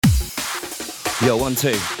Yo, 1,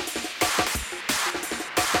 2.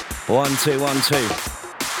 1, 2, 1, 2.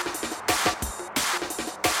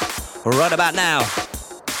 Right about now,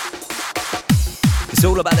 it's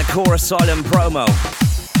all about the core Asylum promo.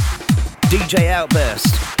 DJ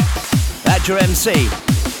Outburst, Adger MC.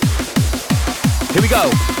 Here we go.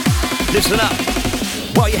 Listen up.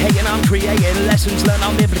 While you're hating, I'm creating lessons learned,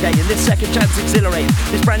 I'm implicating. This second chance exhilarating.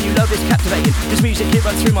 This brand new love is captivating. This music it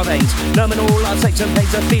runs through my veins. Numbing all life's aches and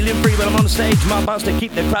pains. I'm feeling free when I'm on stage. My bars to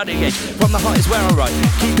keep the crowd engaged. From the heart is where I write.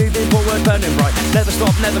 Keep moving forward, burning bright. Never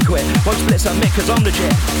stop, never quit. Won't split submit cause I'm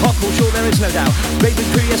legit. Hardcore, sure there is no doubt.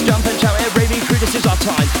 Raving crew, yes, jump and shout. Raving crew, this is our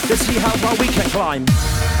time. Let's see how far we can climb.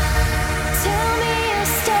 Tell me a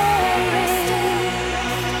story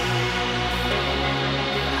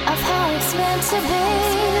of how it's meant to be.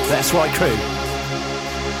 That's right, crew.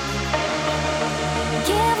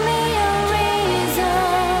 Give me a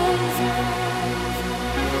reason,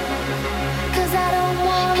 cause I don't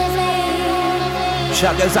wanna leave.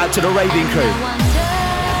 Shout goes out to the raving crew.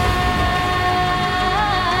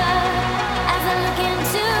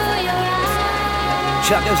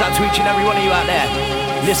 Shout goes out to each and every one of you out there.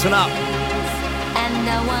 Listen up. And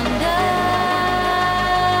I wonder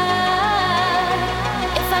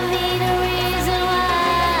if I need a reason why.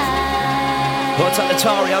 I'll take the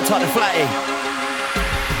Tari, I'll take the Flatty.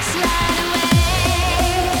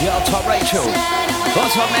 Yeah, I'll take Rachel.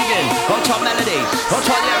 I'll take Megan. I'll take Melody. I'll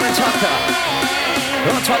take the Aaron Tucker.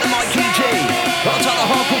 I'll take the Mikey G. I'll take the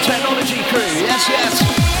Hardcore Technology crew. Yes, yes.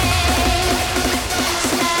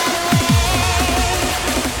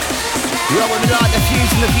 Well, when we light the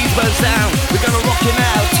fuse and the fuse burns down, we're gonna rock it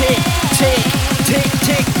now. Tick, tick, tick,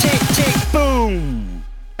 tick, tick, tick, boom.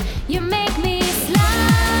 You make me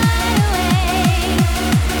slide away.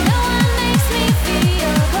 No one makes me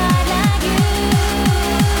feel quite like you.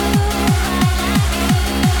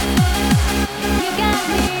 You got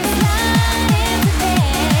me sliding today.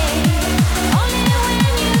 Only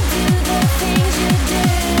when you do the things you do.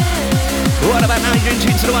 What about now? You're in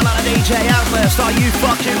tune to the one like the DJ Outburst. Are you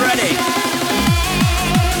fucking ready?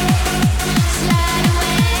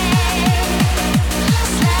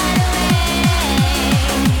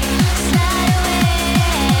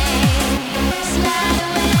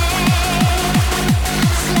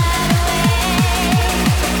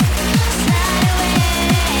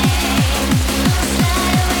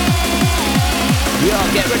 Yeah,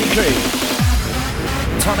 get ready, crew.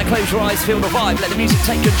 Time to close your eyes, feel the vibe, let the music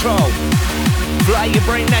take control. Fly your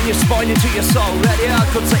brain and your spine into your soul. Ready, I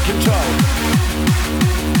could take control.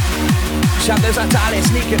 Shout goes out to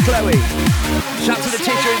Alice, Nika, Chloe. Shout to the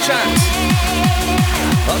teacher and Chance.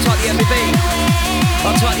 I'll type the MBB.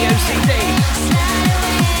 I'll type the OCD.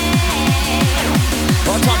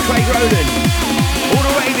 I'll type Craig Roden. All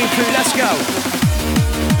the raving crew, let's go.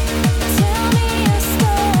 Tell me a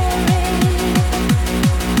story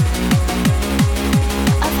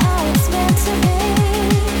of how it's meant to be.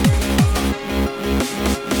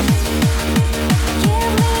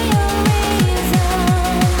 Give me a reason,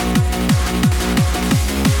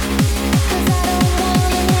 cause I don't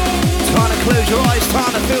wanna leave. Time to close your eyes,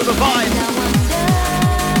 time to feel the vibe. And I wonder,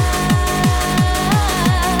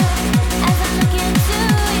 as I look into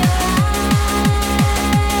your eyes.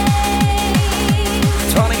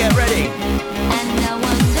 Time to get ready. And I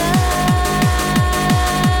wonder,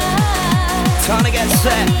 Time to get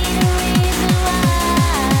set.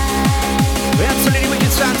 We absolutely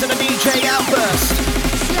wicked sound to the DJ Outburst.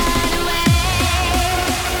 slide away,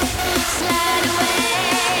 slide away,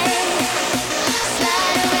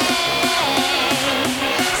 slide away,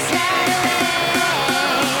 slide away.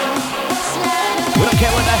 We don't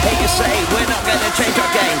care what the haters say, we're not gonna change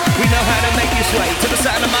our game. We know how to make you sway to the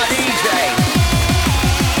sound of my DJ.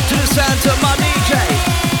 To the sound of my DJ.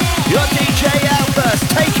 Your DJ Outburst,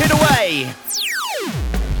 take it away.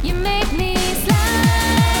 You make me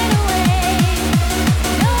slide away.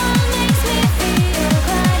 No one makes me feel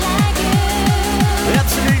quite like you.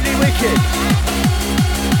 Absolutely wicked.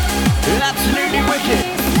 Absolutely wicked.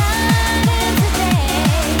 Sliding today.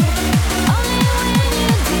 Only when you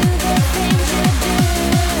do the things you do.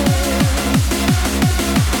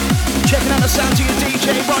 Checking out the sound of your DJ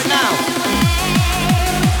right now.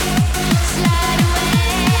 Slide away,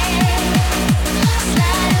 slide away,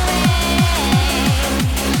 slide away.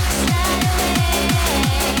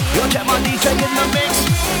 You'll check my DJ in the mix.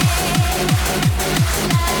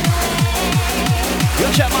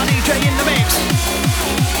 You'll check my DJ in the mix.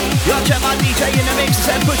 You'll check my DJ in the mix. It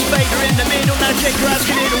said push Vader in the middle. Now shake your ass,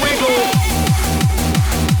 get in the wiggle.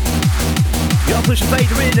 You'll push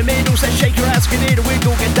Vader in the middle. Said shake your ass, get in the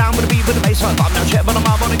wiggle. Get down with the beat with the bass. I'm now check, but I'm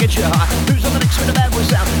wanna get you high. Who's on the next with the bad boy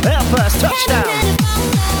sound? Outburst, touchdown.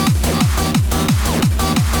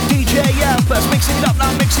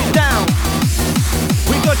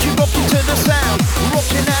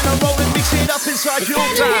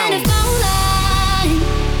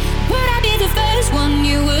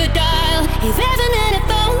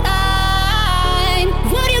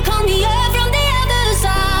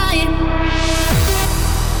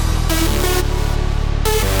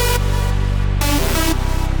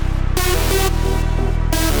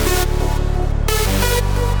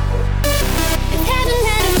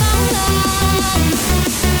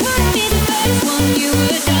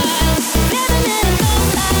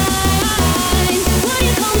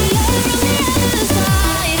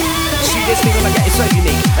 feeling I get is so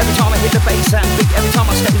unique. Every time I hit the bass and beat, every time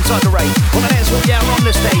I step inside the rave. On the dance floor, yeah, I'm on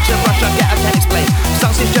the stage. The rush I get, I can't explain.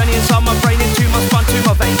 Starts this journey inside my brain, in too much fun to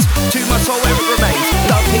my veins, to my soul where it remains.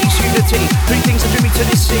 Love, peace, unity, three things that drew me to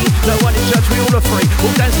this scene. No one is judged, we all are free.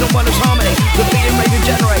 All dancing on one is harmony. The feeling raving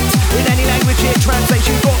generates. In any language it translates.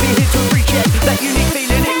 You got me here to appreciate that unique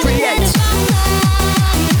feeling it creates.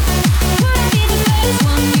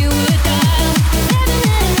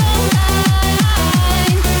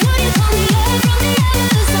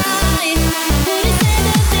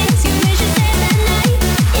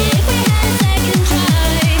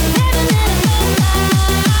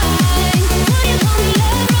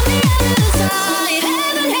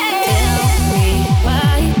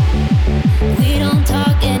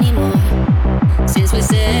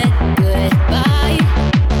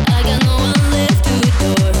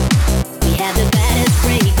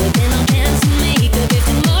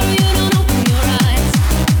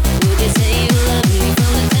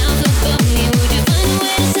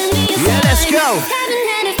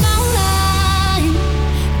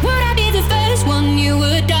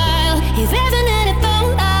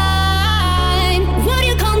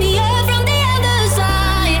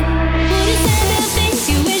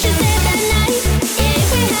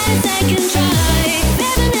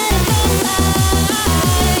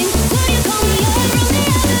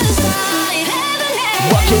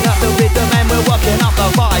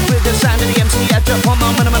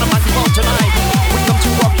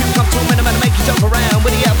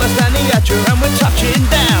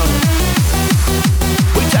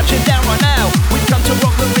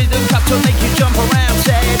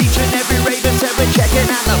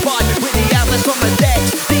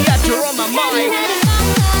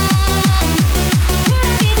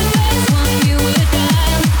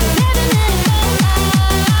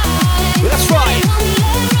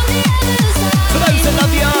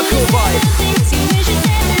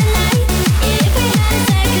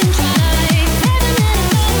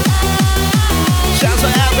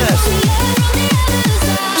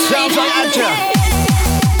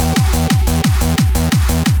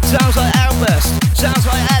 Sounds like Outburst. Sounds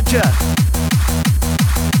like Adger.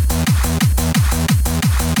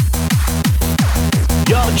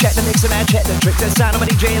 Yo, check the mix and now check the trick. The sound of a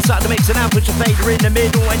DJ inside the mix and now put your fader in the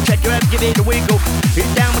middle and check your amp, give it a wiggle. Hit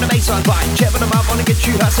down with the bassline vibe. Check when I'm up, wanna get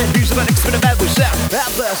you. I said, who's the man spin about with sound?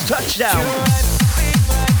 Outburst, touchdown.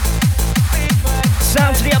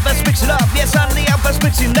 Sound to the Outburst, mix it up. Yeah, sound to the Outburst,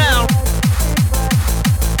 mixing now.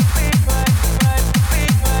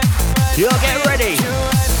 Yo, get ready.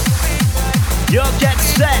 Yo, get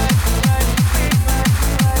set.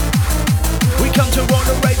 We come to rock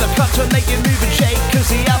the rave, come to make it move and shake. Cause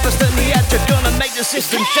the Outburst and the Adger gonna make the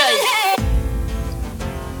system shake.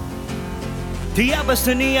 The Outburst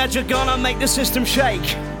and the Adger gonna make the system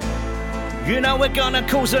shake. You know we're gonna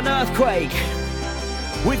cause an earthquake.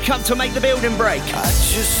 We've come to make the building break. I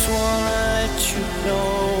just wanna let you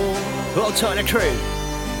know, All time the crew.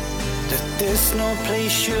 that there's no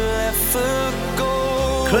place you'll ever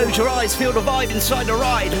go. Close your eyes, feel the vibe inside the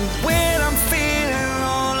ride. When I'm feeling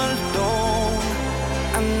all alone,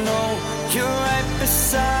 I know you're right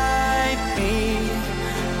beside me,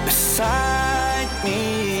 beside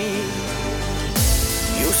me.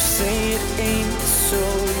 You say it ain't so.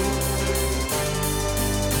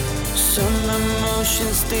 Some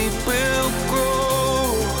emotions, they will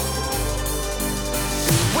grow.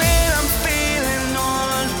 When I'm feeling all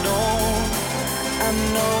alone, I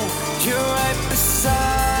know you're right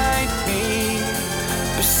beside me,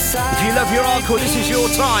 beside If you love your hardcore, this is your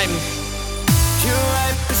time. You're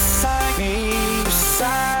right beside me,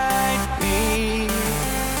 beside me.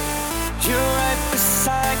 You're right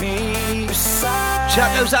beside me, beside me.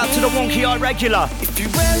 Shout goes out to the wonky eye regular. If you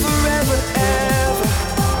ever, if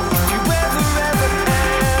you ever,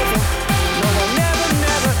 no, I'll never,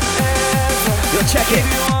 ever. Yo, check it.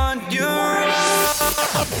 Give you on your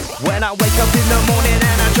When I wake up in the morning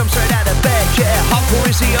and I jump straight out of bed, yeah, hardcore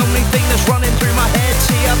is the only thing that's running through my head.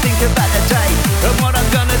 See, I think about the day and what I'm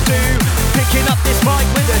gonna do. Picking up this mic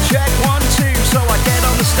with a check 1, 2. So I get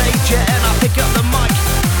on the stage, yeah, and I pick up the mic.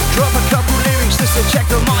 Drop a couple lyrics just to check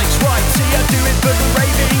the mic's right. See, I do it for the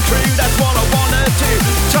raving crew, that's what I wanna do.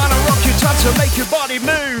 Time to rock you, time to make your body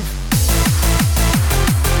move.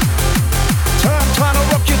 Time to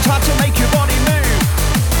rock you, time to make your body move.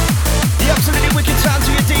 The absolutely wicked sound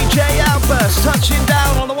to your DJ Outburst, touching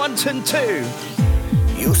down on the 1 and 2.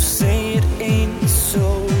 You say it ain't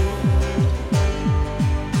so.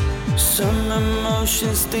 Some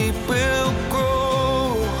emotions, they will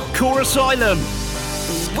grow. Core Asylum,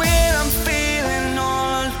 When I'm feeling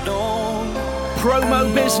all alone, promo I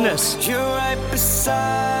know business. you're right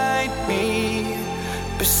beside me,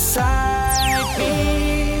 beside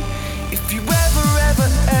me. If you ever, ever,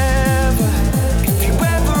 ever, if you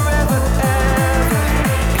ever, ever, ever,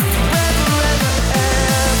 if you ever, ever,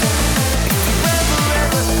 ever, if you ever,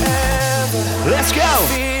 ever, ever, let's go.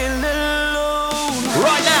 Feel alone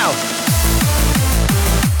Right now.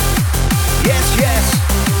 Yes, yes.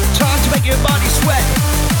 Time to make your body sweat.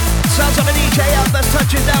 Sounds like a DJ Outburst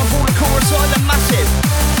touching down for the core Asylum massive.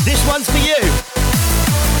 This one's for you.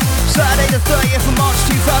 Saturday the 30th of March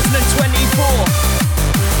 2024.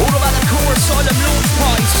 All about the core Asylum launch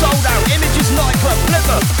party, sold out, Images nightclub,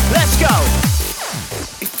 Plymouth. Let's go.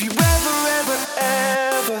 if you ever, ever,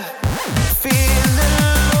 ever feel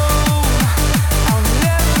alone, I'll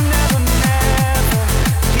never, never, never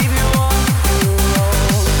leave you on your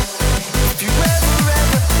own. If you ever,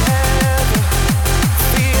 ever, ever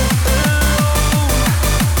feel alone,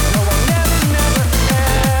 no, I'll never, never,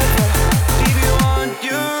 ever leave you on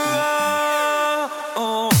your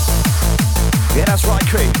own. Yeah, that's right,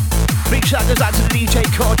 crew. Big shout goes out to the DJ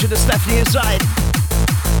Codge and the Stephanie inside.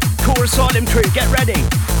 Core Asylum crew, get ready.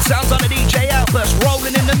 Sounds like a DJ Outburst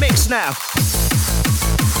rolling in the mix now.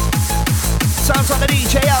 Sounds like a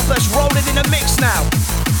DJ Outburst rolling in the mix now.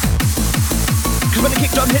 Cause when the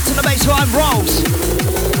kick drum hits and the bassline rolls,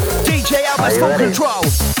 DJ Outburst full control.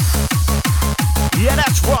 Yeah,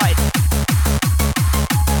 that's right.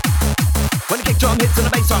 When the kick drum hits and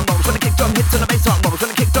the bassline rolls, when the kick drum hits and the bassline rolls, when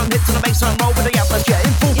the kick drum hits and the bassline roll with the Outburst, yeah,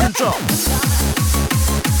 in full control.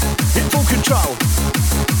 In full control.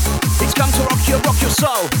 It's come to rock your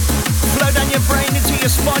soul. Flow down your brain into your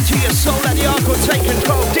spine, to your soul. Let the hardcore take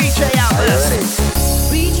control. DJ Outburst.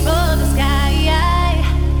 Reach for the sky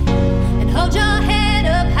and hold your head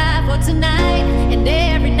up high for tonight and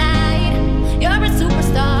every night. You're a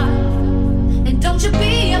superstar, and don't you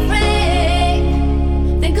be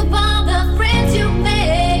afraid. Think of all the friends you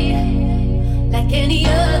made. Like any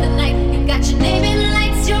other night, you got your name in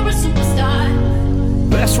lights. You're a superstar.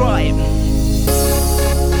 That's right.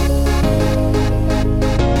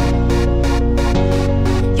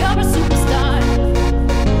 You're a superstar.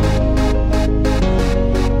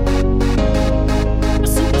 A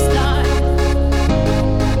superstar.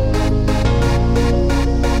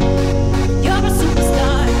 You're a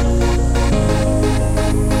superstar.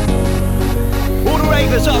 All the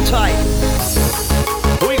ravers are tight.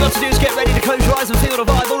 All you got to do is get ready to close your eyes and feel the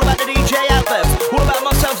vibe. All about the DJ Outburst. All about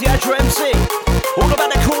myself, the Adger MC. All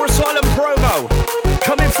about the core Asylum promo.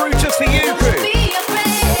 Coming through just for you, crew. Be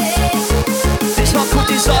afraid. This hardcore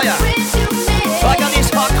desire. I got this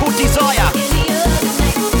hardcore desire.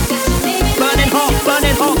 Burning hot,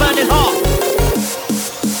 burning hot, burning hot.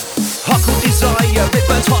 Hardcore desire, it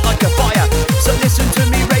burns hot like a fire. So listen to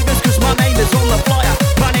me, ravers, cause my name is on the flyer.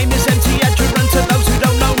 My name is MC Adger, and to those who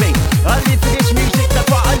don't know me, I live for this music, that's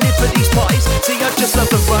why I live for these parties. See, I just love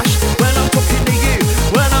the rush when I'm talking to you.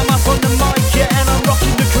 When I'm up on the mic, yeah, and I'm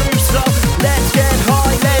rocking the groove. So let's get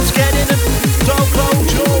high, let's get in it. Don't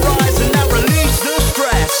close your eyes and now release the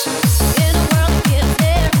stress. In a world that gives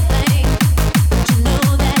everything, but you know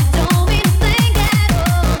that don't mean a thing at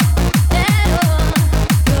all, at all.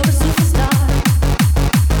 You're a superstar.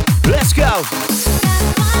 Let's go. Gotta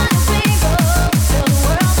find a way, tell the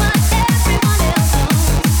world what everyone else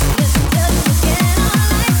knows. Listen, tell you again, all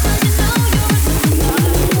right, 'cause you know you're a superstar.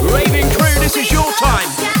 Raving crew, this is your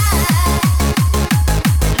time.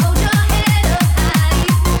 Hold your head up high.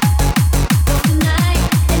 For tonight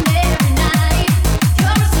and every night,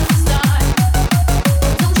 you're a superstar.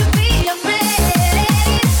 Don't you be afraid.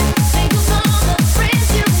 Think of all the friends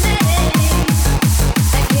you made.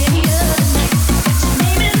 Like any other night, got your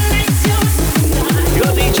name in lights. You're a superstar.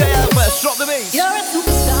 You're DJ Outburst, drop the beat. You're a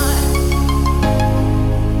superstar.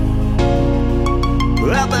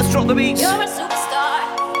 Outburst, drop the beats. You're a superstar.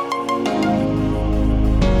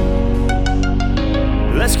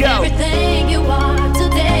 Let's go. Everything you are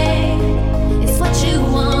today is what you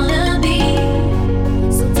wanna be.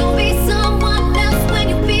 So don't be someone else when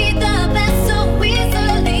you be the best so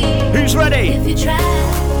easily. Who's ready? If you try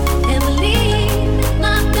and believe,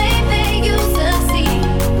 my baby, you succeed.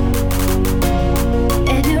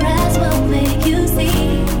 And your eyes will make you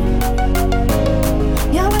see.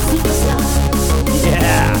 You're a superstar.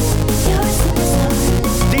 Yeah. You're a superstar.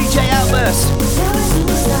 DJ Outburst, You're a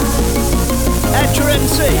superstar. Adger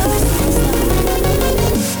MC.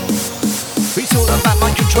 It's all about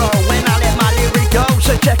my control when I let my lyric go.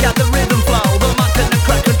 So check out the rhythm flow, the mic and the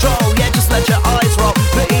crack control. Yeah, just let your eyes roll,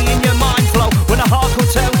 the E in your mind flow. When a hardcore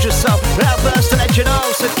tell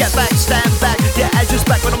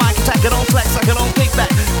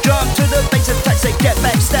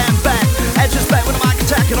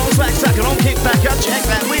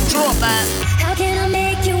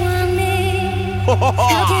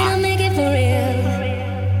How can I make it for real?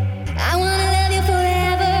 I wanna love you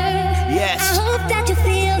forever. Yes. I hope that you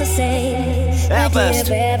feel the same. Outburst. I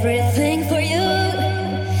give everything for you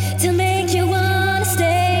to make you wanna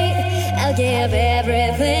stay. I'll give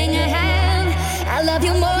everything I have. I love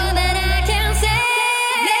you more than I can say.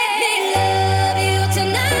 Let me love you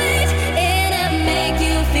tonight, and I'll make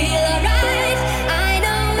you feel alright. I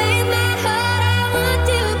know in my heart I want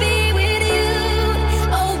to be with you.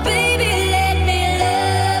 Oh baby, let me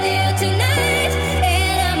love you tonight,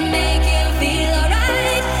 and I'll make you feel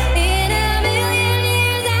alright. In a million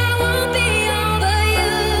years I won't be over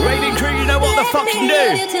you. Raving crew, you know what the fuck you do.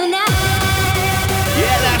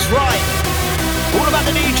 Yeah, that's right. All about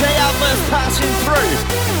the DJ Outburst passing through.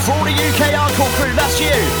 For all the UK hardcore crew, that's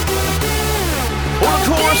you. All the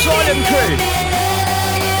core Asylum crew.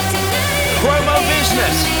 Promo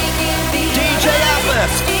business. DJ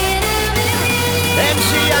Outburst.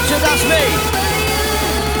 MC Adger, that's me.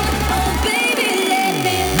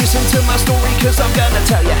 Listen to my story, cause I'm gonna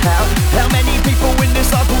tell you how many people in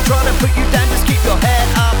this life will try to put you down. Just keep your head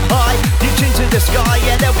up high, reach into the sky.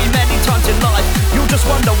 Yeah, there'll be many times in life you'll just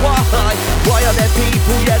wonder why. Why are there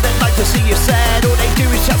people, yeah, that like to see you sad? All they do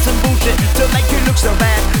is shout some bullshit to make you look so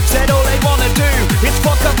bad. Said all they wanna do is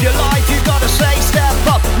fuck up your life. You gotta say step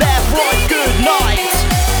up, left, right, good night.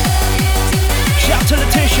 Shout to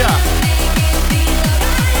Letitia.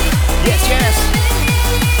 Yes, yes.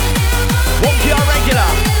 1PR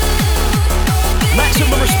regular.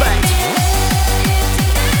 Maximum respect.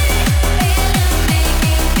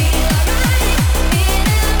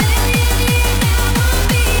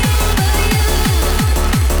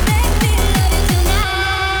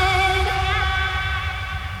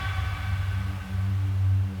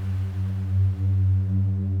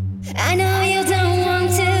 I know you don't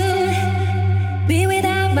want to be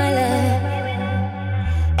without my love.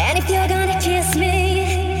 And if you're gonna kiss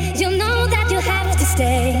me, you know that you have to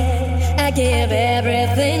stay. I give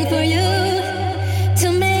everything for you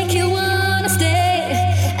to make you wanna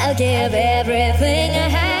stay. I'll give everything I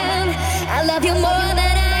have. I love you more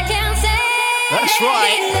than I can say. That's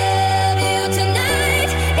right. I love you tonight,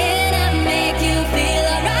 and I make you feel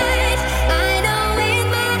alright. I know in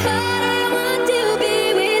my heart I want to be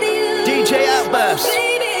with you. DJ Outburst.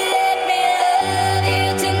 Baby, let me love you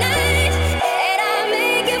tonight, and I'll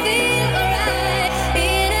make you feel alright.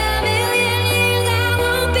 In a million years I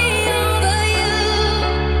won't be over you.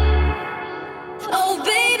 Oh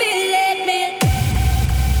baby, let me.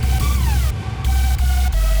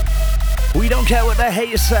 We don't care what the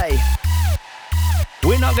haters say.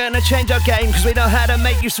 We're not gonna change our game cause we know how to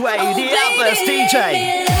make you sway. Oh, The baby, Outburst let me DJ.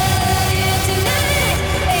 love you tonight,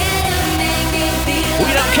 and I'll make you feel We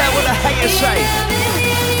don't care what the haters say.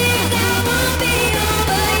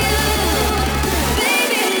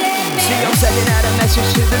 See, I'm sending out a message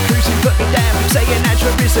to the crews who put me down, saying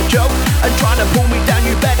Adger is a joke and trying to pull me down.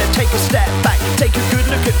 You better take a step back, take a good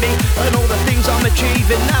look at me and all the things I'm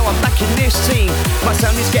achieving. Now I'm back in this scene. My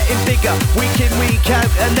sound is getting bigger, week in, week out,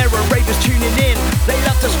 and there are ravers tuning in. They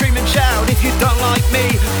love to scream and shout if you don't like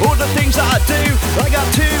me or the things that I do. I got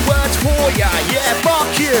 2 words for ya, yeah,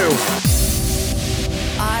 fuck you.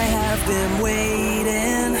 I have been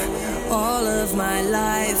waiting all of my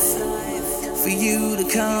life for you to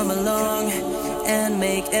come along and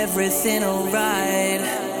make everything alright.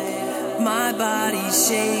 My body's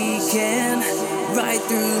shaking right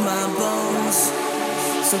through my bones.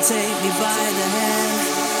 So take me by the hand,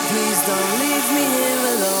 please don't leave me here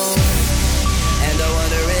alone. And I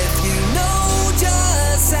wonder if you know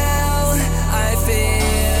just how I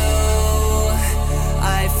feel.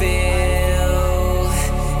 I feel,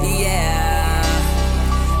 yeah.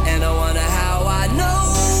 And I wonder how I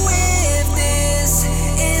know if this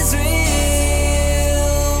is real,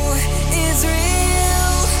 is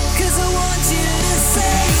real. 'Cause I want you to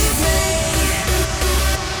save me,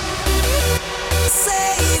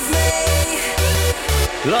 save me.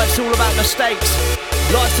 Life's all about mistakes.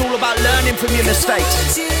 Life's all about learning from your mistakes. I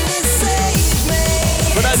want you to save me.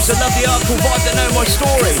 For those that love the hardcore vibe that know my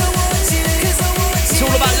story, it's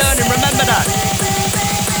all about learning, remember that.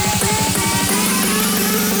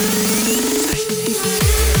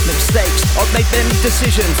 Mistakes, I've made many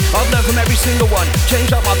decisions, I've learned from every single one.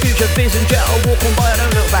 Changed up my future vision, jet I'll walk on by, I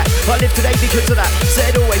don't look back. I live today because of that,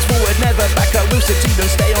 said always forward, never back. I will succeed and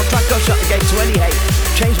stay on track, I'll shut the gate to any hate.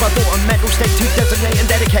 Change my thought and mental state to designate and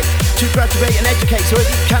dedicate, to graduate and educate, so I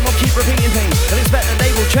cannot keep repeating things and expect that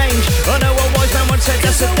they will change. I know a wise man once said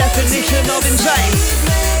that's the definition of insane.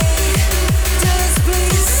 Just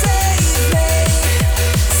please save me,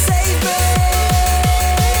 save me.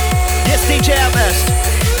 Yes, DJ Outburst.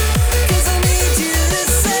 'Cause I need you to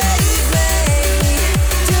save me.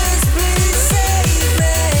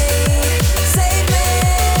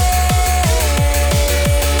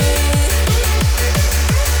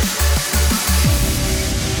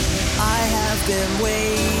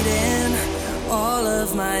 all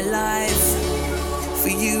of my life for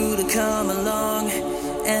you to come along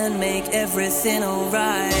and make everything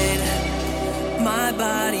alright. My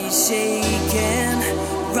body's shaking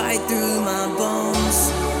right through my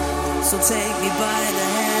bones, so take me by the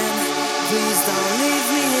hand, please don't leave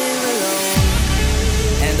me here alone.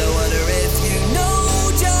 And I wonder if you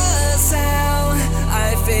know just how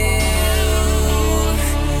I feel,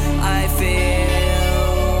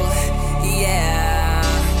 yeah.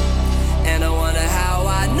 And I wonder how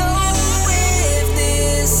I know if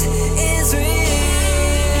this is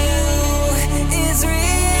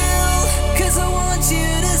real, cause I want you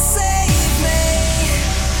to save me,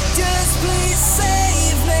 just please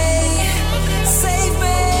save me,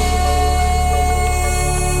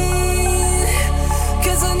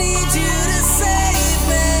 cause I need you to save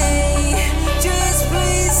me, just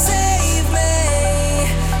please save me.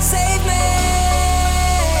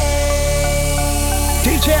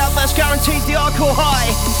 DJ Outburst guaranteed the hardcore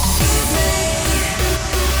high.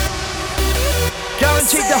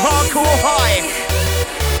 Guaranteed the hardcore high.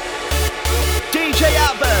 DJ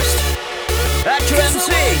Outburst, Adger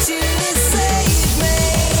MC.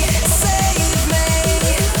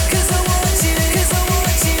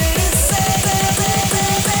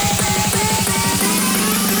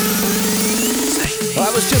 I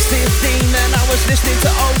was just 15 and I was listening to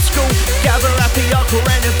old school. Gather at the hardcore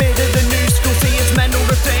and a bit of the new school. See, it's mental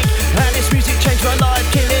to think, and this music changed my life,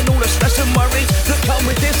 killing all the stress and worries that come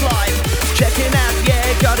with this life. Checking out, yeah,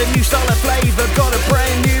 got a new style of flavour, got a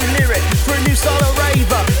brand new lyric for a new style of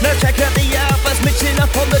raver. Now check out the Outburst mixing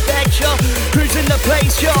up on the deck, y'all. Cruising the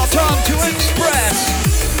place, y'all. Time to express.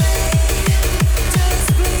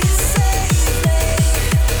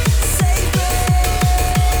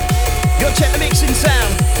 Yo, check the mixing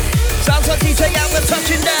sound. Sounds like DJ Outburst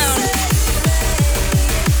touching down.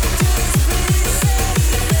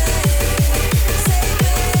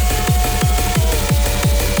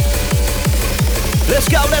 Let's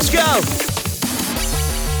go, let's go.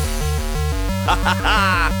 Ha ha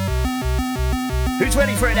ha. Who's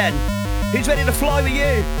ready for it then? Who's ready to fly with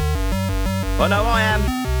you? I know I am.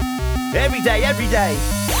 Every day, every day.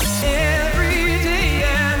 Every day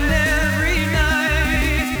and every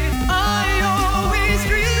night, I always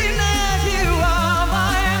dream that you are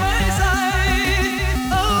by my side.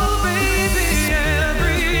 Oh baby,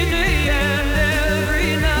 every day and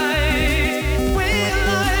every night, when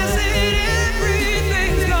I said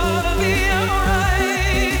everything's gonna be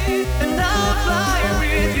alright, and I'll fly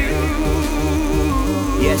with you.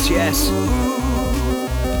 Yes, yes.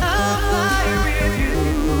 I'll fly with you.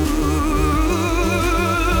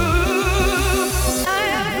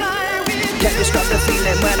 Can't describe the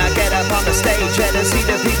feeling when I get up on the stage and I see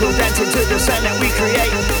the people dancing to the sound that we create.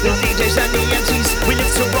 The DJs and the MCs, we live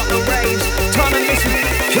to rock the raves. Time to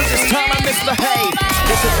cause it's time I misbehave.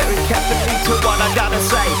 Listen very carefully to what I gotta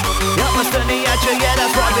say. Outburst and the Adger, yeah, that's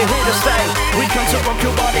right, we're here to stay. We come to rock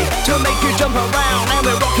your body, to make you jump around. And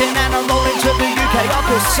we're rocking and I'm rolling to the UK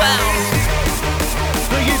hardcore sound.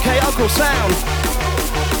 The UK hardcore sound.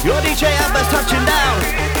 Your DJ Outburst touching down.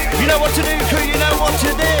 You know what to do, crew, you know what to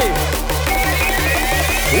do.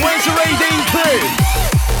 Where's the raving crew?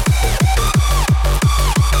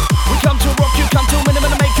 We come to rock you, come to minimum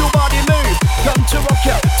and make your body move. Come to rock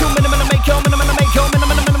you, to minimum and make your minimum and make your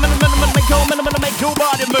minimum and make your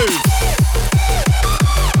body move.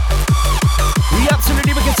 We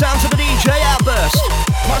absolutely wicked sounds of the DJ Outburst.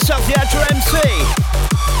 Myself, the Adger MC.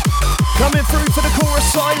 Coming through for the core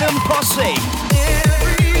Asylum posse.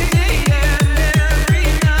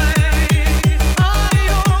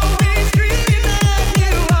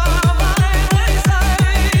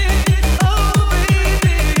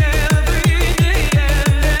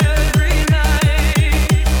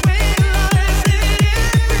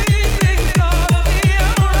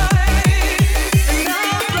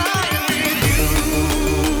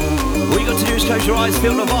 Close your eyes,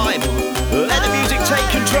 feel the vibe. Let the music take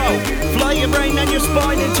control. Fly your brain and your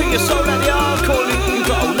spine into your soul. Let the hardcore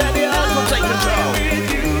control. Let the hardcore take control.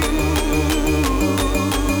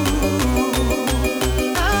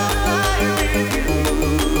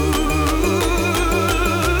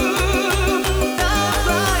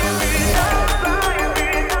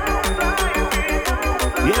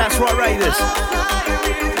 Yeah, that's right, Ravers.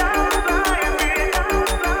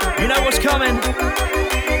 You know what's coming.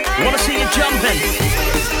 I want to see you jumping.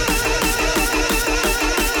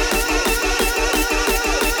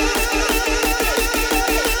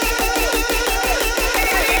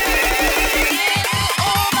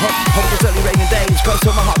 Hot as early raining days. remains close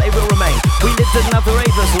to my heart, they will remain. We lived another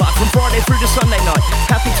ageless life from Friday through to Sunday night.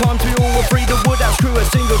 Happy times we all were free, the Woodhouse crew, a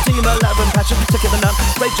single team, 11 passion, took it the nut.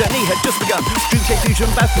 Great journey had just begun. Dreamscape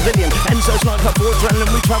Fusion, Bath Pavilion, Enzo's nightclub for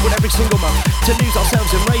adrenaline. We travelled every single month to lose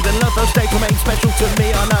ourselves in rave and love. Those days remain special to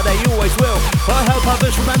me, I know they always will. I hope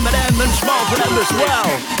others remember them and smile for them as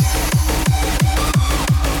well.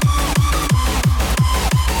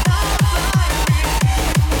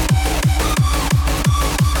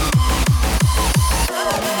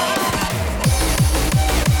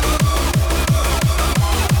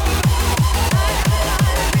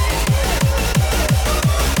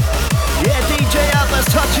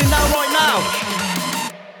 Touching now, right now.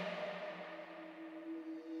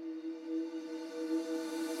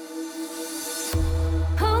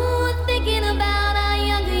 Oh, thinking about our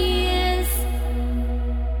younger years.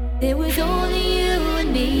 There was only you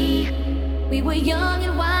and me. We were young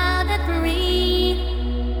and wild and free.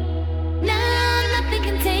 Now nothing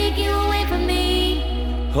can take you away from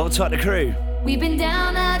me. Hold tight, the crew. We've been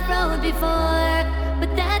down that road before,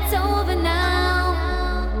 but that's over now.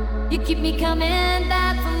 You keep me coming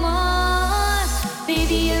back for more.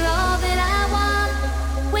 Baby, you're all that I want.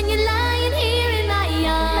 When you're lying here in my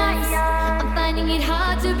arms, I'm finding it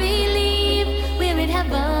hard to believe we're in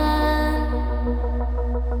heaven.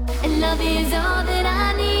 And love is all that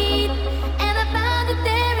I need, and I found it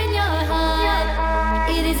there in your heart.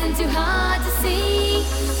 It isn't too hard to see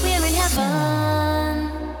we're in heaven.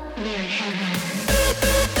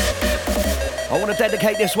 I want to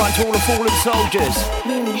dedicate this one to all the fallen soldiers,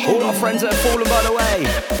 all our friends that have fallen by the way,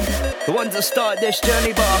 the ones that started this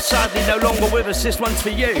journey but are sadly no longer with us. This one's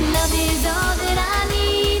for you. Love is all that I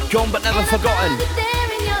need, gone but never forgotten.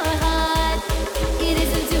 There in your heart, it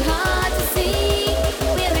isn't too hard to see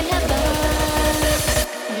we're in heaven.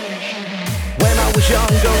 When I was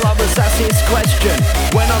younger, I was asked this question: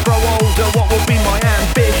 when I grow older, what will be my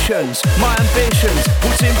ambitions? My ambitions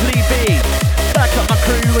will simply be back up my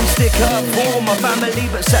crew and stick up for my family,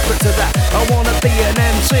 but separate to that, I wanna be an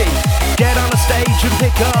MC. Get on a stage and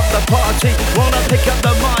pick up the party. Wanna pick up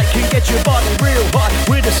the mic and get your body real hot.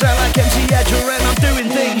 With a sound like MC Adger and I'm doing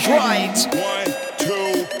things right. 1,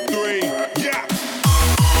 2, 3, yeah.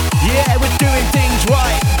 Yeah, we're doing things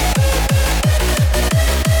right.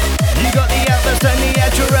 You got the Outburst and the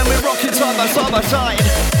Adger and we're rocking side by side.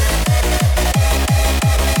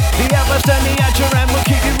 The Outburst and the Adger and we'll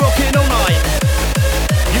keep you rocking all night.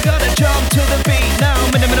 You gotta jump to the beat now.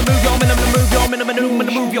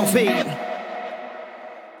 Move your feet.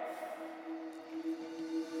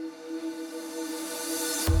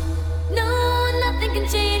 No, nothing can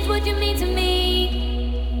change what you mean to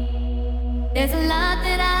me. There's a lot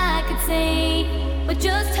that I could say, but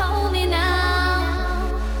just hold me now,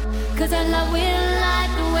 'cause our love will light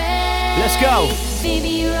the way. Let's go. Baby,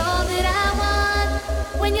 you're all that I want.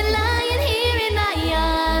 When you're lying here in my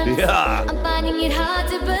arms, Yeah. I'm finding it hard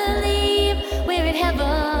to believe we're in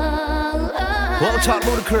heaven. What type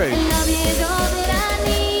of the crew? And love is all that I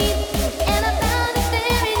need, and I found it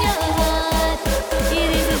there in your heart. It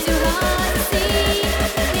isn't too hard to see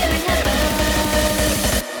we're in heaven.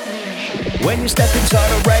 When you step inside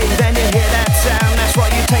a rave and you hear that sound, that's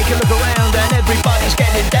right, you take a look around and everybody's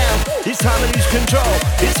getting down. It's time to lose control,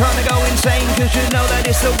 it's time to go insane, 'cause you know that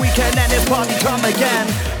it's the weekend and it's party time again.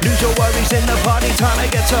 Lose your worries in the party time to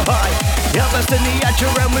get so high. Yeah, Outburst in the Adger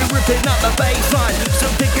and we're ripping up the bassline. So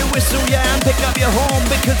pick your whistle, yeah, and pick up your horn,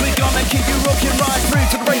 because we're gonna keep you rocking right through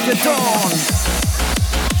to the break of dawn.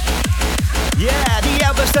 Yeah, the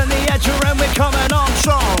Outburst and the Adger and we're coming on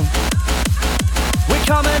strong. We're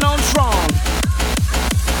coming on strong.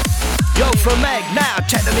 Yo, from Meg, now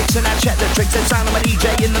check the mix and now check the tricks. And sound of my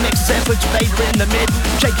DJ in the mix, and put your favorite in the mid.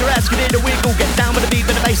 Shake your ass, give it a wiggle, get down with the beat,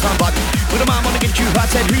 with the bassline bud. With a man wanna get you, I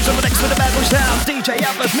said, who's on the next with the bad boy sound? DJ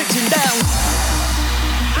Outburst mixing down.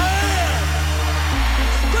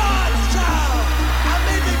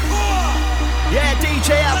 Yeah,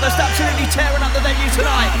 DJ Outburst absolutely tearing up the venue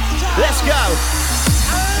tonight. Let's go.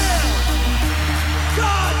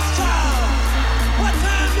 What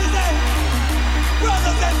time is it?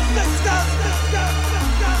 Brothers and sisters.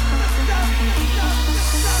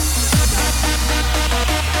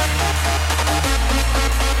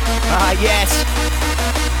 Ah, yes.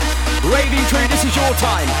 Raving crew, this is your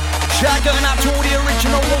time. Shout going out to all the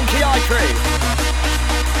original Wonky Eye crew.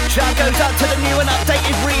 Shout goes out to the new and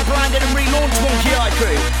updated, rebranded and relaunched Wonky Eye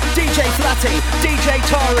crew. DJ Flatty, DJ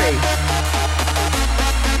Tari.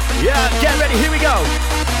 Yeah, get ready, here we go.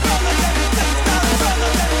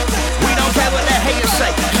 We don't care what the haters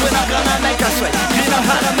say, 'cause we're not gonna make us sway. You know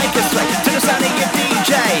how to make us sway, to the sound of your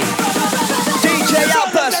DJ. DJ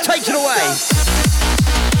Outburst, take it away.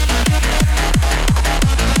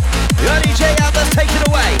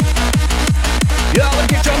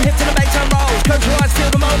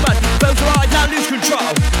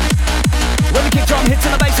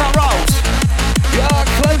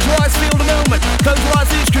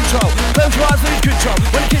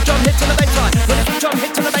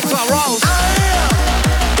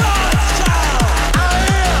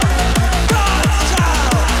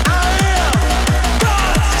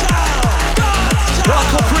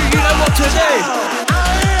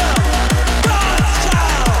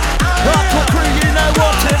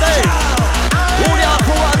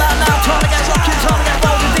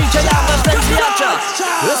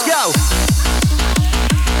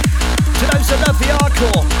 love the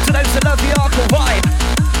hardcore, to those that love the hardcore vibe,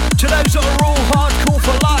 to those that are all hardcore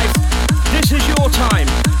for life, this is your time.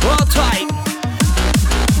 Hold tight.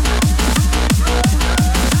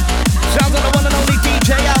 Sounds like the one and only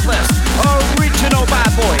DJ Outburst, original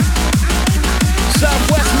bad boy.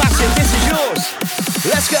 Southwest Massive, this is yours.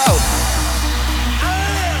 Let's go.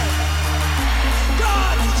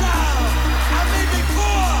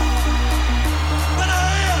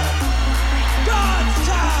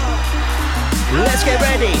 Let's get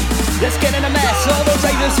ready, let's get in a mess. All the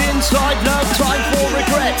ravers inside, no time for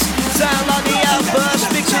regrets. Sound like the Outburst,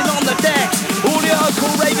 mixing on the decks. All the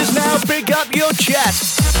hardcore ravers now, big up your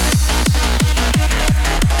chest.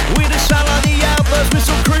 We the sound like the Outburst,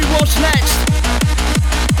 whistle crew, what's next?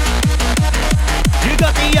 You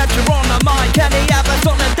got the Adger on the mic and the Outburst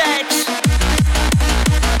on the decks.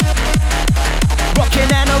 Rocking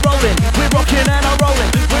and a rolling, we're rocking and a rolling,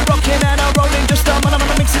 we're rocking and a rolling. Just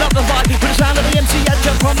mixing up the vibe with the sound of the MC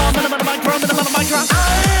Adger from our microphone.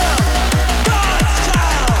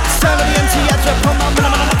 Sound of the MC Adger from our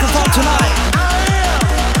microphone tonight.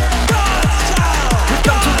 We've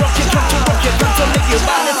come to rock it, come to make you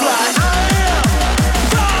body fly.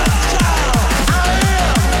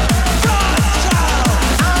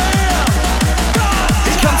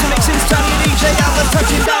 We come to mix in Stanley DJ Outburst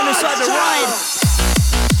touching down inside the ride.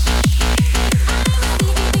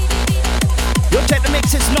 Your technique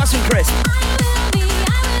mix is nice and crisp.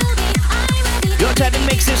 Your technique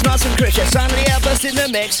mix is nice and crisp. Yeah, sound of the Outburst in the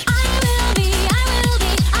mix.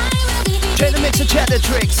 Check the mix and check the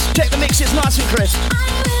tricks. Check the mix is nice and crisp.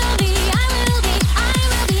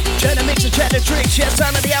 Check the mix and check the tricks. Yeah,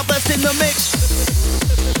 sound of the Outburst in the mix.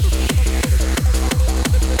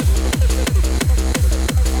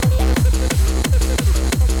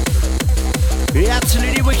 The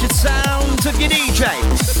absolutely wicked sounds of your DJ.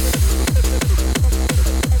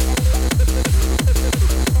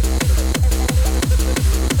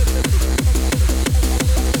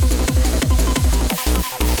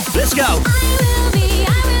 Let's go.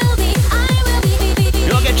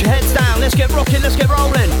 You all get your heads down. Let's get rocking. Let's get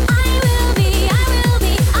rolling.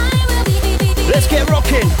 Let's get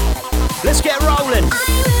rocking. Let's get rolling.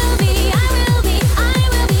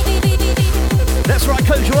 That's right.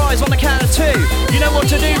 Close your eyes on the count of 2. You know what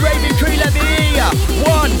to do, raving crew. Let me hear ya.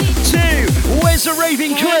 1, 2. Where's the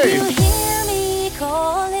raving crew? Can you hear me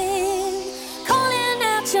calling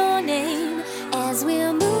out your name as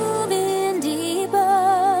we're moving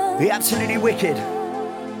deeper? The absolutely wicked.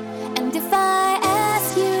 And if I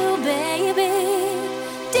ask you, baby,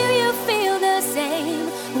 do you feel the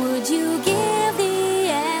same? Would you give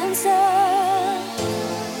the answer?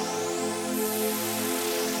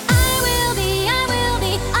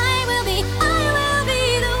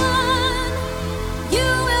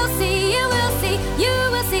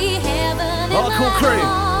 Hardcore crew. I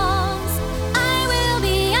will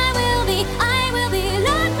be, let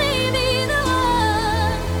me be the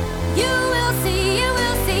one. You will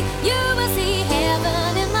see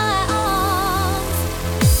heaven in my arms.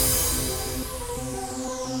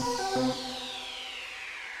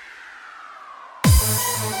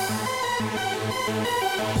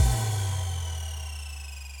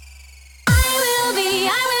 I will be.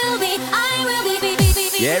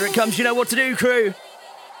 Yeah, here it comes. You know what to do, crew.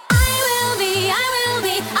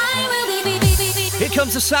 Here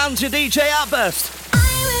comes the sound of DJ Outburst.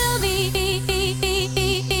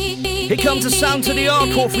 Here comes the sound to the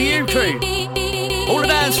hardcore for you, crew. All the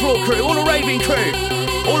dance floor crew, all the raving crew,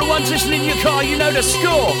 all the ones listening in your car, you know the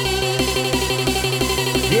score.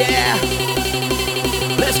 Yeah.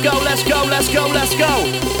 Let's go, let's go, let's go, let's go.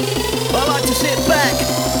 I like to sit back.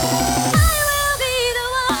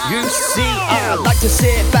 You see, I like to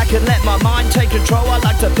sit back and let my mind take control. I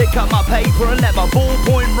like to pick up my paper and let my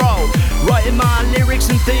ballpoint roll. Writing my lyrics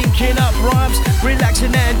and thinking up rhymes.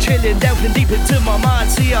 Relaxing and chilling, delving deep into my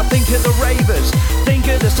mind. See, I think of the ravers, think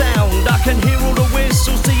of the sound. I can hear all the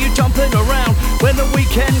whistles, see you jumping around when the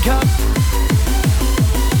weekend comes.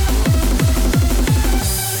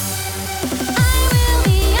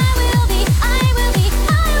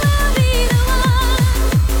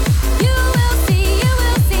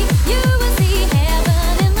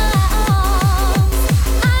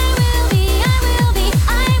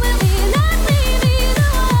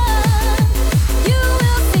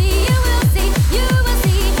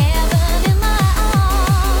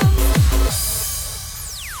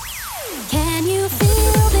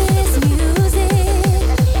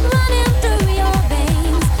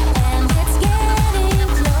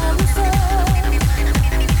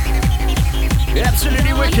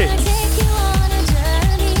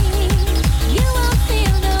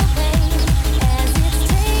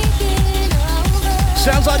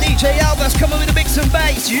 DJ Outburst coming with a mix and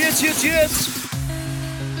bass. Yes, yes, yes.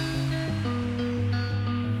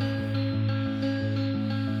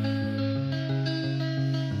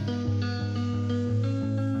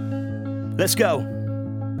 Let's go.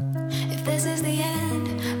 If this is the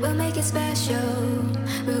end, we'll make it special.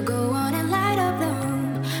 We'll go on and light up the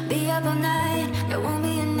room. Be up all night, there won't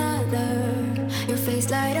be another. Your face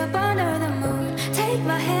light up under the moon. Take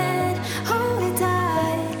my hand, hold it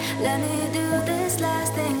tight. Let me do this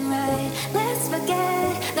last thing right. Let's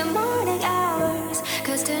forget the morning hours,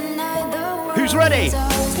 'cause tonight the world Who's ready? is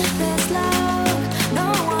ours. This love,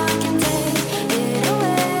 no one can take it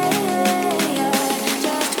away. I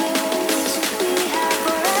just wish we had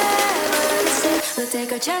forever to say. We'll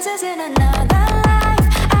take our chances in another life.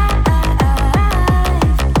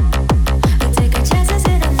 We'll take our chances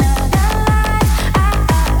in another life.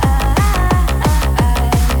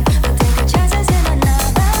 We'll take our chances in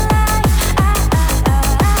another life.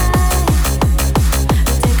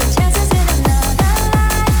 We'll take our chances in another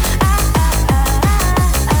life.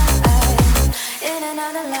 In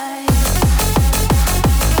another life.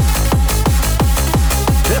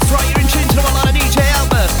 That's right, you're in tune to the one line of DJ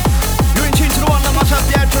Outburst. You're in tune to the one that must have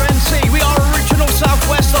the Adger MC. We are original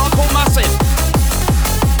Southwest hardcore massive.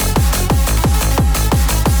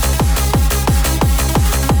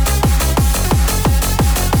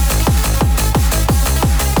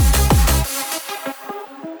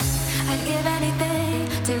 I'd give anything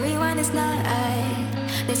to rewind this night.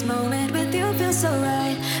 This moment with you feels so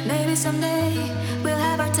right. Maybe someday we'll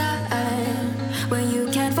have our time when you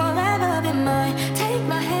can forever be mine. Take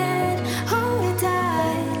my hand, hold it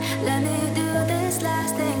tight. Let me do this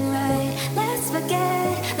last thing right. Let's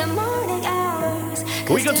forget the morning hours.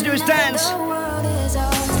 All you got to do is dance. The world is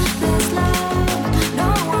ours. This love, no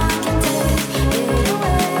one can take it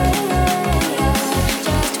away.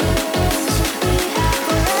 Just wish we had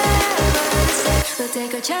forever to say. We'll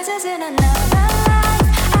take our chances in another life.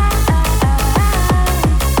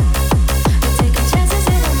 We'll take our chances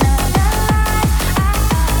in another life.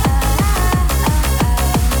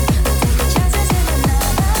 We'll take our chances in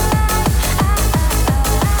another life.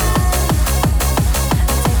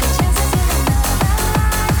 We'll take our chances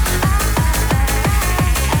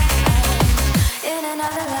in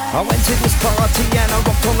another life. I went to this party and I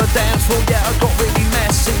rocked on the dance floor. Yeah, I got really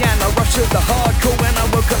messy and I rushed to the hardcore when I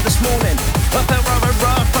woke up this morning. I felt rather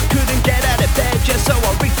rough, I couldn't get out of bed, yeah, so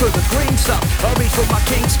I reached for the green stuff. I reached for my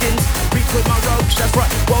king skins, reached for my ropes, that's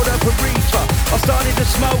right, rolled up a reefer. I started to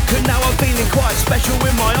smoke and now I'm feeling quite special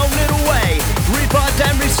in my own little way. Revived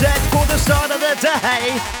and reset for the start of the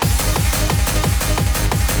day.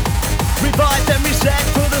 Revived and reset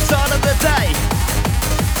for the start of the day.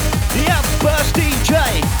 The Outburst DJ.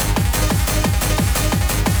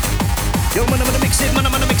 Yo, man, I'm gonna mix it, man,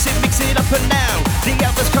 I'm gonna mix it up and down. The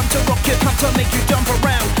Outburst come to rock you, come to make you jump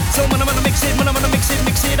around. So, man, I'm gonna mix it, man, I'm gonna mix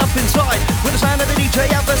it up inside. With the sound of the DJ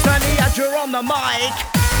Outburst and the Adger on the mic.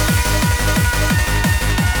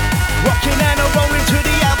 Rocking and a rolling to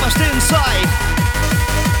the Outburst inside.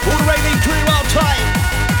 All the raving crew all tight.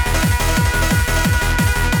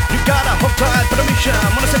 You got a hot tight for the mission.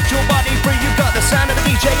 Wanna set your body free. You got the sound of the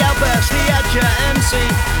DJ Outburst, the Adger MC.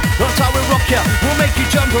 That's how we rock ya. We'll make you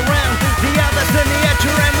jump around. The Outburst and the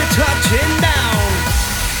Adger, and we're touching down.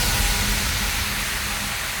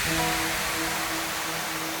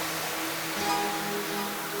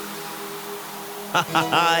 Ha ha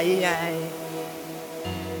ha, yeah.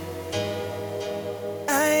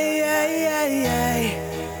 Ay, ay, ay, ay.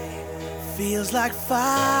 Feels like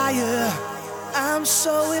fire. I'm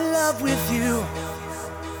so in love with you.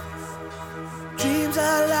 Dreams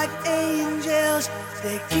are like angels.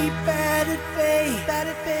 They keep at bay, at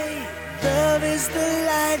bay. Love is the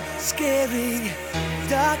light, scaring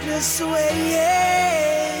darkness away.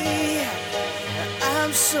 Yeah.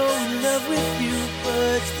 I'm so in love with you,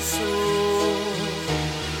 purge the soul.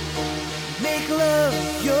 Make love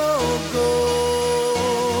your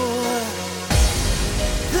goal.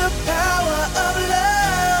 The power of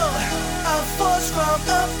love, a force from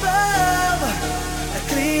above,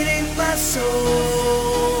 cleaning my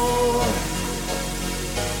soul.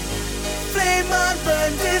 Flame on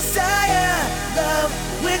burn desire, love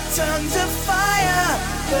with tongues of fire,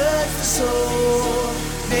 burns the soul.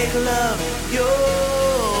 Make love your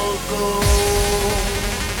goal.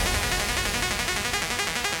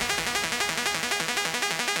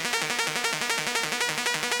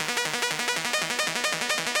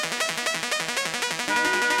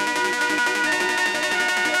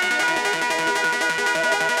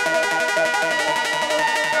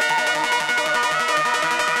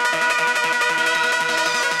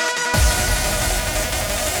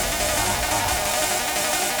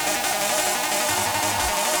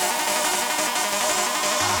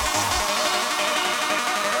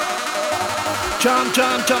 Jump,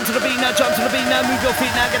 jump, jump to the beat now, jump to the beat now, move your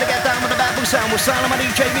feet now, gonna get down with the bad boy sound. With Asylum, my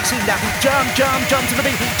DJ mixing now. Jump, jump, jump to the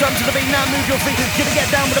beat now, move your feet, gonna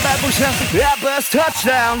get down with the bad boy sound. Outburst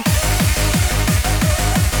touchdown.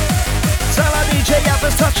 Asylum DJ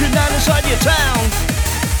Outburst touching down inside your town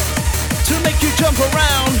to make you jump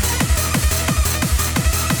around.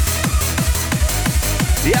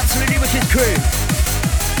 The absolutely wicked crew.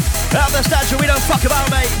 Outburst Adger, we don't fuck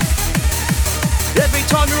about, mate. Every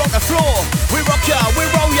time we rock the floor, we rock ya, we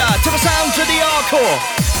roll ya to the sounds of the hardcore.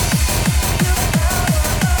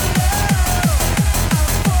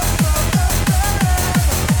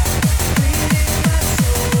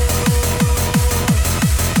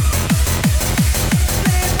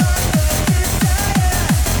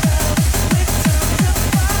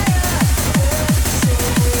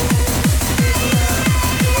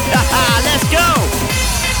 Let's go!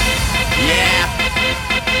 Yeah!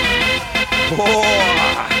 Oh.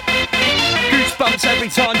 Goosebumps every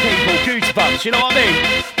time, people. Goosebumps, you know what I mean?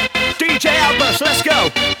 DJ Outburst, let's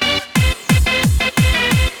go.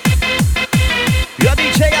 You're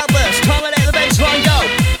DJ Outburst, time to let the bassline go.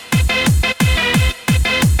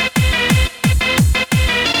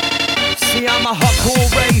 See, I'm a hardcore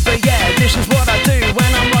raver, yeah. This is what I do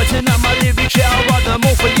when I'm writing up my lyrics. Yeah, I write them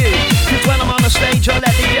all for you. Cause when I'm on the stage, I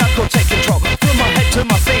let the hardcore take control. From my head to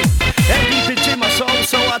my feet and deep into my soul.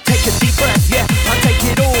 So I take a deep breath, yeah, I take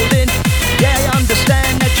it all in. Yeah, I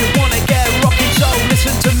understand that you wanna get rockin', so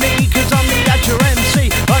listen to me, cause I'm the Adger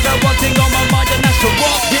MC. I got one thing on my mind and that's to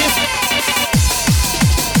rock this.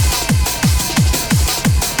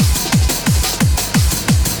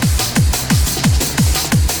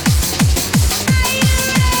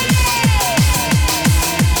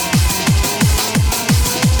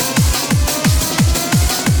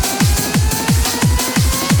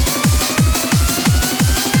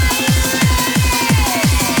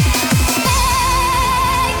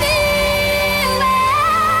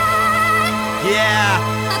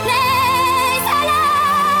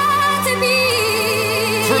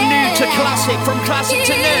 From classic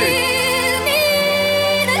to new.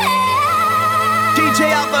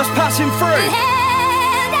 DJ Outburst passing through.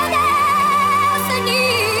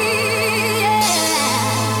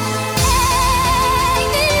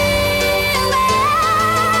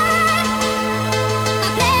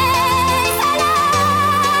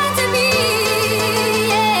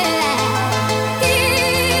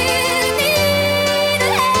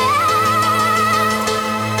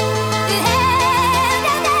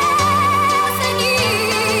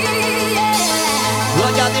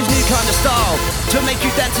 Kind of style to make you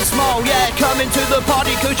dance and smile. Yeah, come into the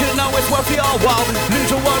party cause you know it's worth your while. Lose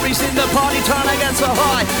your worries in the party, turn against the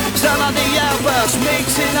high. Stand on the Outburst,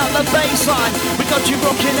 mixing up the bassline. We got you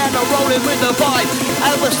rocking and rolling with the vibe.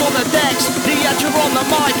 Outburst on the decks, the Adger on the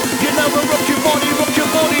mic. You know we rock your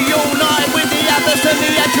body all night. With the Outburst and the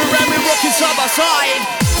Adger and we rocking side by side.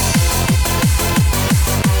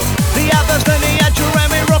 The Outburst and the Adger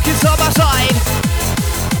and we rocking side by side.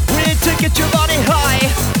 We're here to get your body high.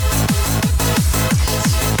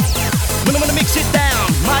 When I'm gonna mix it down,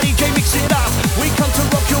 my DJ mix it up. We come to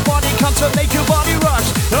rock your body, come to make your body rush.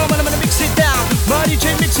 When I'm gonna mix it down, my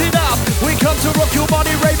DJ mix it up. We come to rock your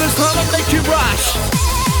body, ravers, time to make you rush.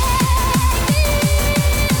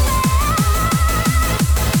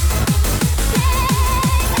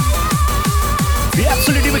 The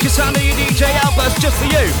absolutely wicked sound of your DJ Outburst just for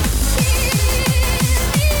you.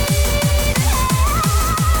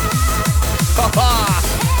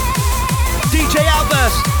 DJ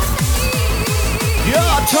Outburst. Yo,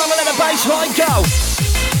 time to let the bassline go.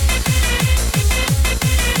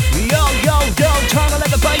 Yo, time to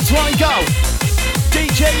let the bassline go.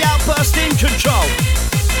 DJ Outburst in control.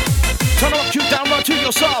 Time to rock you down right to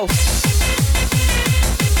your soul.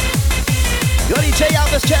 Yo, DJ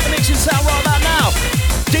Outburst, check the mixing sound right about now.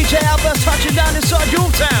 DJ Outburst touching down inside your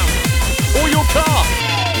town or your car,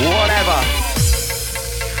 whatever.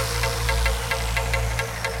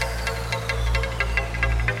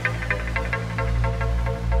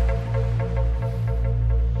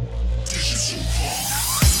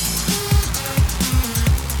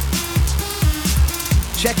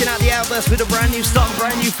 Checking out the Outburst with a brand new style,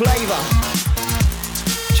 brand new flavour.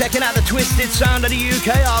 Checking out the twisted sound of the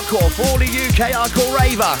UK hardcore for all the UK hardcore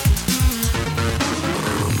raver.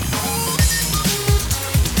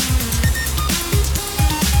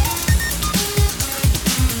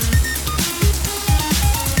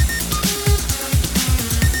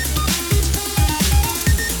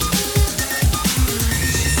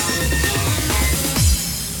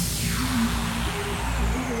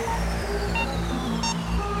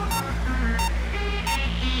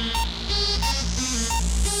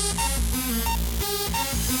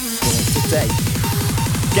 day.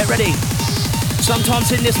 Get ready.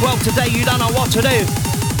 Sometimes in this world today you don't know what to do.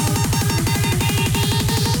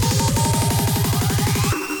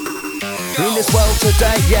 In this world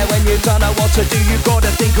today, yeah, when you don't know what to do, you got a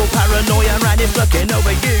thing called paranoia and it's looking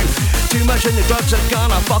over you. Too much in the drugs are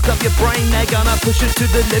gonna fuck up your brain. They're gonna push you to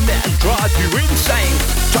the limit and drive you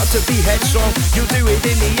insane. Try to be headstrong, you'll do it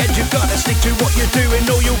in the end. You gotta stick to what you're doing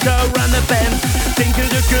or you'll go round the bend. Think of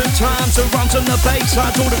the good times, the runs on the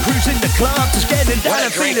baselines, all the crews in the club, just getting down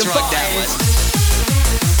and feeling fine.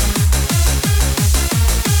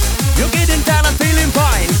 You're getting down and feeling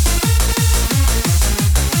fine.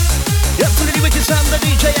 Absolutely wicked sound, the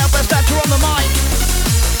DJ Outburst Adger on the mic.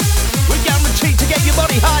 We're guaranteed to get your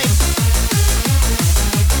body high.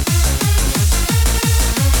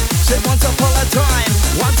 Said once upon a time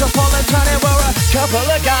there were a couple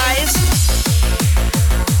of guys.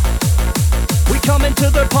 We come into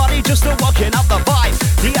the party just to walking up the vibe.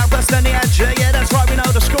 The Outburst and the Adger, yeah, that's right, we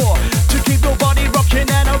know the score. To keep your body rocking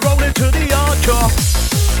and a rolling to the hardcore.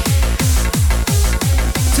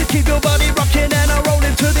 To keep your body rocking and a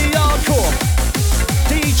rolling to the hardcore.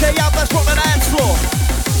 DJ Outburst rock the dance floor.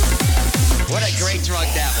 What a great drug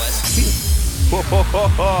that was.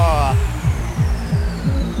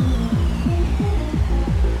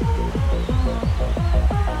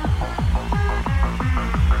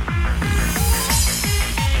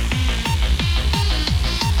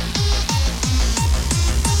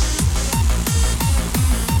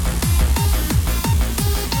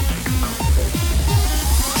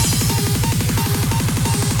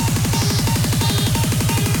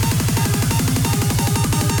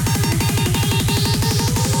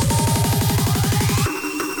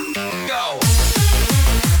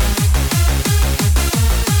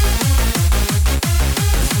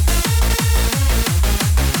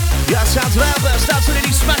 Sounds of Outburst,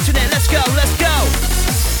 absolutely smashing it. Let's go, let's go.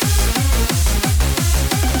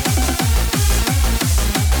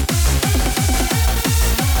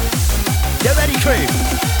 Get ready, crew.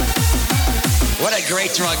 What a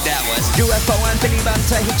great drug that was. UFO and Billy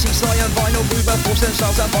Banter, Hixie, Sly and Vinyl, Boober, Force and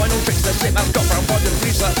Stars and Vinyl, Tricks, the Slip, and Got Brown, Pod and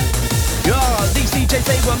Freezer. Yeah, these DJs,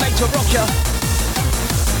 they were made to rock ya.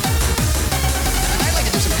 I'd like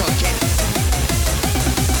to do some cocaine.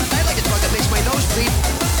 I'd like a drug that makes my nose bleed.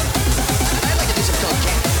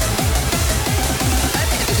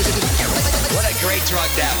 What a great drug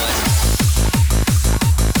that was.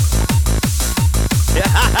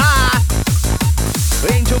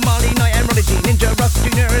 Angel, Marley, Night and Roddy G, Ninja, Ruff,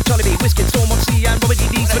 Junior and Charlie B, Whiskey, Storm, Moxie and Robert D.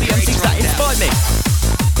 These were the MCs that inspired me.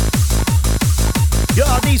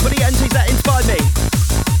 Yeah, these were the MCs that inspired me.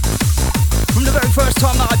 From the very first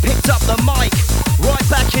time that I picked up the mic, right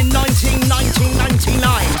back in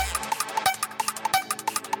 1999.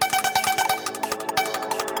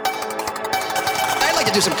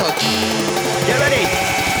 Do some coke. Get ready.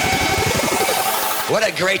 What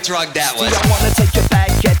a great drug that was. See, I wanna take you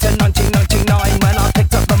back, yeah, to 1999 when I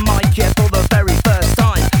picked up the mic, yeah, for the very first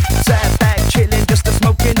time. Sat back, chilling, just a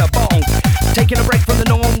smoking a bong, taking a break from the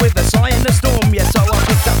norm with a sigh in the storm. Yeah, so I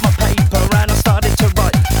picked up my paper and I started to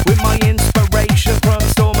write with my inspiration from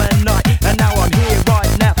Storm and Night. And now I'm here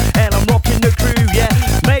right now and I'm rocking the crew. Yeah,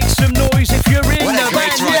 make some noise if you're in what the a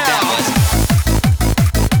great band. drug Yeah. that was.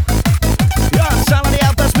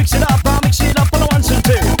 Mix it up, I'll mix it up on the ones and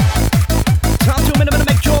two. Time to minimum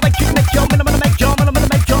make your, make your,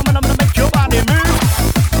 minimum make your body move.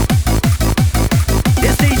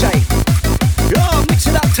 Yes, DJ. Oh, mix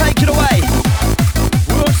it up, take it away.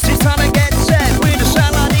 Whoops, it's time to get set with the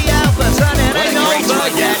sound of the Outburst, and it ain't over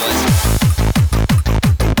yet.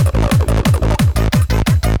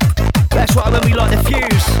 That's right, when we light the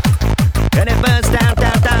fuse, and it burns down,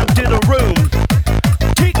 down, down to the room.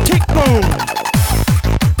 Tick, tick, boom.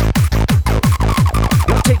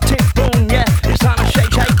 Tick, tick, boom, yeah, it's time to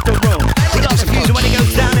shake, shake the room. We got the fuse and when it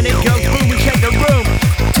goes down and it goes boom, we shake the room.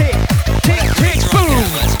 Tick, tick, tick, boom.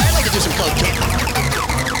 I'd like to do some cocaine.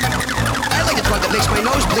 I'd like a drug that makes my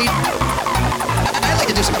nose bleed. I'd like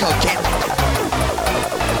to do some cocaine.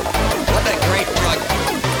 What a great drug.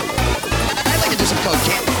 I'd like to do some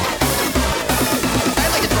cocaine.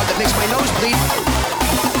 I'd like a drug that makes my nose bleed.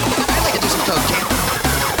 I'd like to do some cocaine.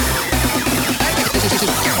 I'd like to do some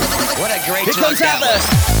What a great Here drug comes that was.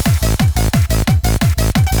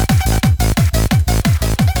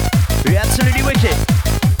 We're absolutely wicked.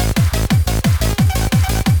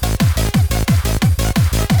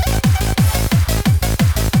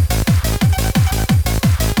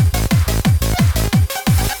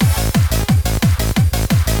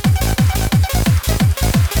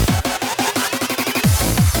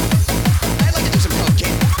 I'd like to do some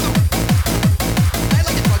cocaine. I'd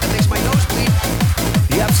like a drug that makes my nose bleed.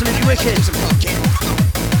 You're absolutely wicked.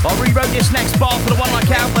 I rewrote this next bar for the one like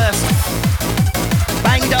Outburst.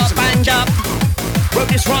 Banged up. Wrote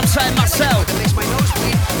this rhyme saying myself.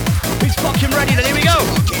 Who's fucking ready? Then here we go.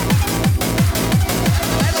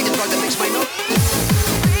 I like a drug that makes my nose.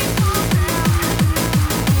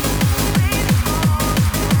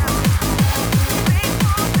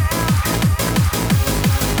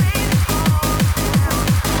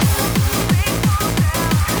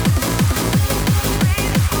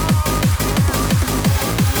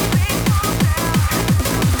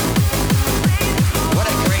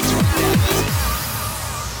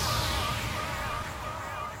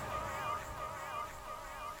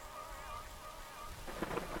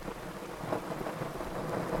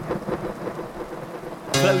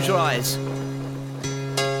 Close your eyes.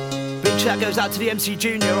 Big shout goes out to the MC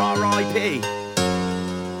Junior, R.I.P.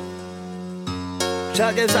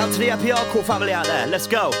 Shout goes out to the Happy Hardcore family out there. Let's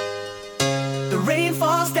go. The rain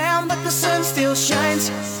falls down, but the sun still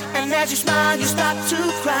shines. And as you smile, you start to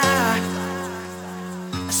cry.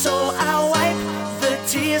 So I wipe the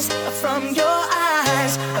tears from your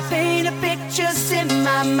eyes. I paint a pictures in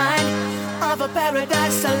my mind of a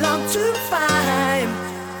paradise I long to find.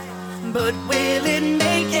 But will it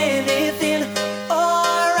make anything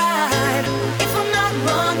alright? If I'm not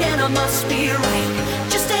wrong and I must be right,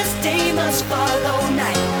 just as day must follow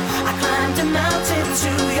night, I climbed a mountain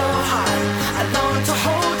to your heart. I long to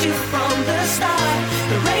hold you from the start.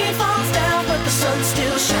 The rain falls down but the sun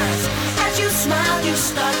still shines. As you smile you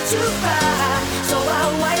start to cry. So I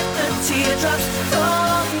wipe the teardrops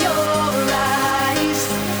from your eyes.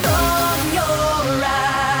 From your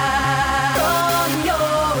eyes. From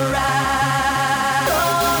your eyes.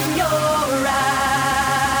 From your eyes.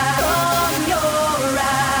 From your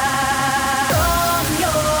eyes. From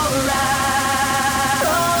your eyes.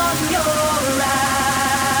 From your eyes.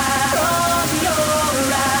 From your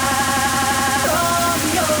eyes. From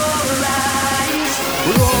your eyes.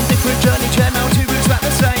 We're all on different journeys, yeah, now two routes back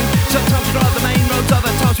the same. Sometimes we drive the main roads,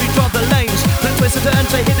 other times we drive the lanes. Then twists and turns,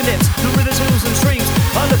 they hidden hips, the rivers, hills and streams.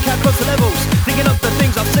 I look out across the levels, thinking of the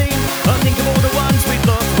things I've seen. I think of all the ones we've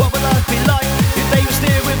lost, what would life be like? If they were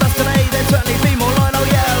still with us today, they'd certainly be more like, oh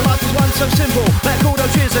yeah, life was once so simple, back all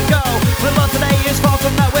those years ago. But life today is far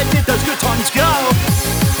from that, where did those good times go?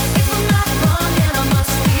 If I'm not wrong and I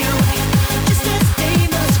must be right, just as day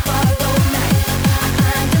must follow night, I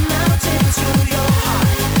climbed a mountain to your heart.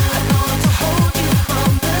 I long to hold you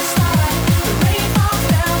from the start. The rain falls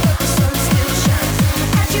down but the sun still shines.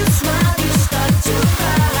 As you smile you start to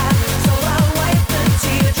cry. So I wipe the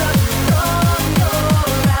teardrops from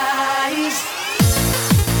your eyes.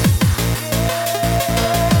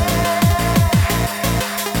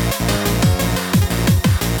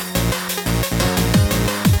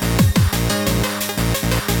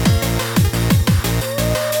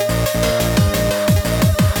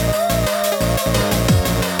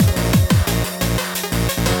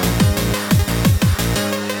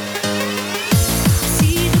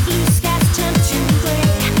 See the blue skies turn to gray.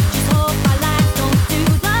 Just hope our lives don't do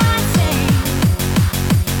the same.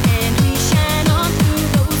 And we shine on through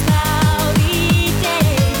those cloudy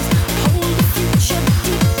days. Hold the future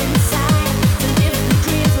deep inside. To live the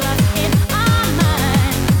dreams lost in our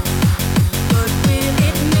mind. But will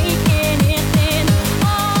it make anything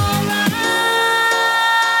alright?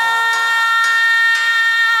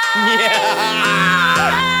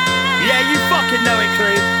 Yeah, you fucking know it,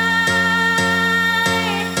 crew.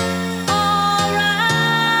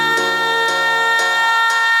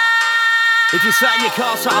 If you're sat in your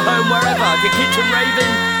car, sat at home, wherever, if your kitchen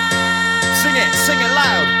raving, sing it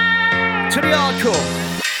loud. To the hardcore.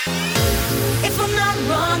 If I'm not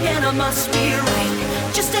wrong and I must be right,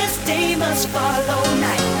 just as day must follow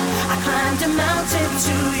night, I climbed a mountain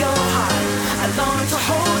to your heart. I long to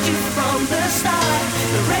hold you from the start.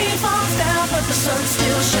 The rain falls down but the sun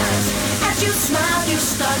still shines. As you smile you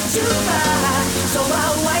start to cry. So I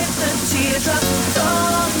wipe the teardrops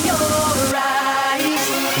from your eyes.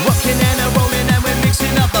 Rocking and a rolling and we're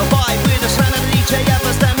mixing up the vibe. With the sound of the DJ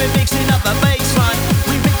Outburst and we're mixing up the bassline.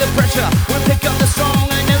 We pick the pressure, we pick up the strong.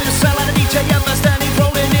 I know the sound of the DJ Outburst and he's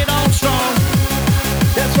rolling it on strong.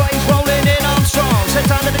 That's right, he's rolling it on strong. Set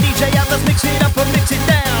time to the DJ Outburst, mix it up and mix it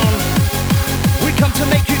down. We come to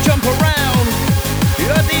make you jump around.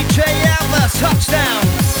 You're DJ Outburst, touchdown.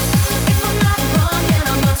 If I'm not wrong and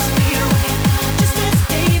I must be right, just as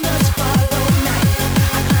day must follow night,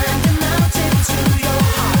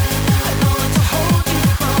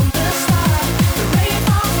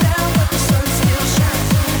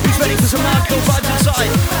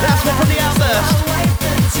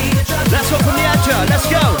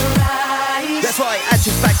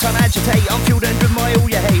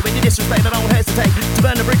 babe, I don't hesitate to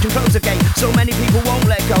burn the bridge and close the gate. So many people won't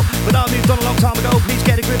let go, but I moved on a long time ago. Please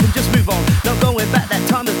get a grip and just move on. No going back, that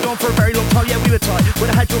time has gone for a very long time. Yeah, we were tight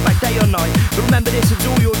when I had your back day or night. But remember, this was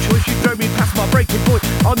all your choice. You drove me past my breaking point.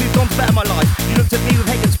 I moved on to better my life. You looked at me with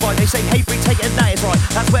hate and spite. They say hate breeds hate, and that is right.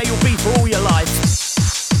 That's where you'll be